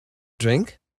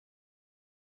Drink?"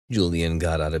 Julian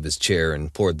got out of his chair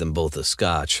and poured them both a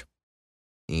scotch.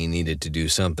 He needed to do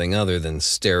something other than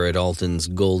stare at Altun's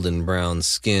golden-brown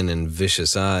skin and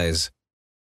vicious eyes.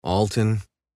 Altun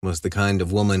was the kind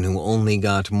of woman who only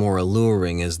got more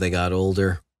alluring as they got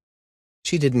older.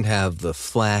 She didn't have the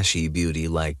flashy beauty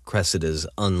like Cressida's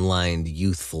unlined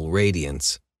youthful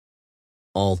radiance.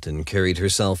 Altun carried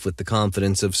herself with the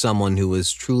confidence of someone who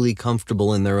was truly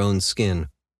comfortable in their own skin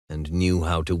and knew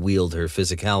how to wield her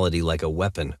physicality like a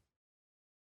weapon.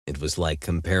 It was like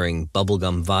comparing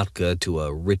bubblegum vodka to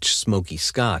a rich, smoky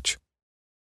scotch.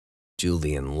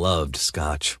 Julian loved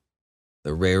scotch.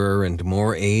 The rarer and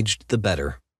more aged, the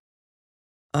better.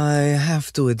 "I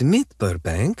have to admit,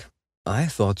 Burbank, I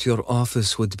thought your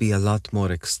office would be a lot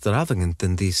more extravagant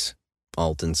than this,"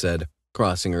 Altun said,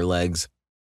 crossing her legs.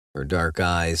 Her dark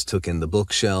eyes took in the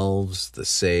bookshelves, the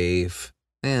safe,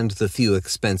 and the few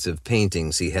expensive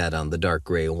paintings he had on the dark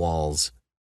gray walls.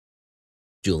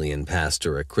 Julian passed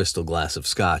her a crystal glass of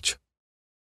scotch.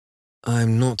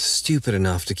 "I'm not stupid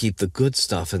enough to keep the good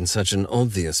stuff in such an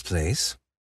obvious place."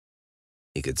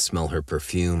 He could smell her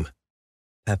perfume,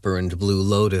 pepper and blue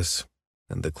lotus,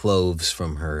 and the cloves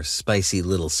from her spicy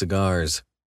little cigars.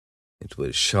 It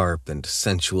was sharp and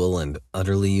sensual and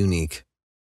utterly unique.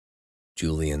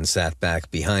 Julian sat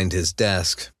back behind his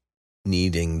desk,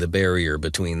 kneading the barrier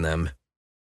between them.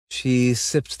 She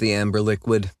sipped the amber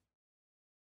liquid.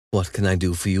 "What can I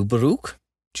do for you, Baruk?"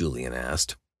 Julian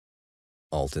asked.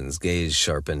 Altun's gaze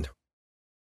sharpened.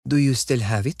 "Do you still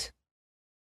have it?"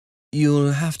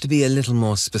 "You'll have to be a little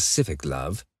more specific,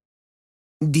 love."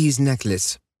 "This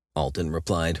necklace," Altun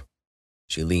replied.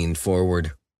 She leaned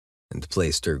forward and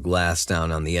placed her glass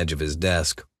down on the edge of his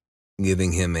desk,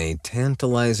 giving him a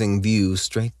tantalizing view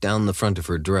straight down the front of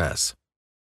her dress.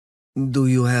 "Do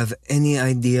you have any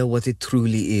idea what it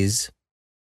truly is?"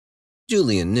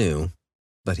 Julian knew,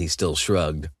 but he still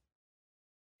shrugged.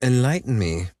 "Enlighten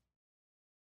me."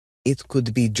 "It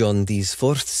could be John Dee's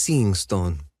fourth seeing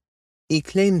stone. He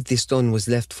claimed the stone was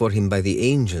left for him by the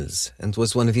angels and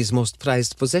was one of his most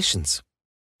prized possessions.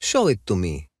 Show it to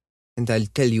me, and I'll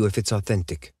tell you if it's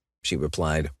authentic," she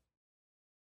replied.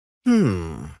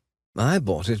 I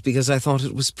bought it because I thought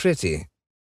it was pretty."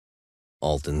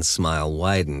 Altun's smile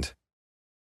widened.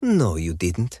 "No, you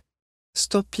didn't.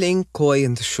 Stop playing coy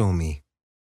and show me."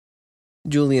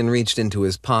 Julian reached into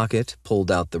his pocket,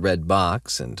 pulled out the red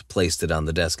box, and placed it on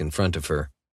the desk in front of her.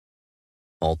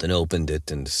 Altun opened it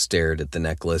and stared at the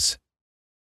necklace.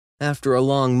 After a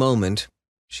long moment,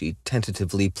 she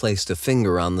tentatively placed a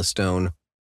finger on the stone.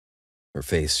 Her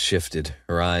face shifted,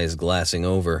 her eyes glassing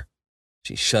over.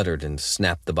 She shuddered and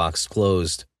snapped the box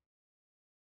closed.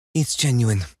 "It's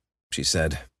genuine," she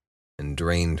said, and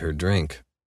drained her drink.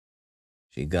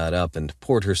 She got up and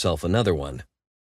poured herself another one.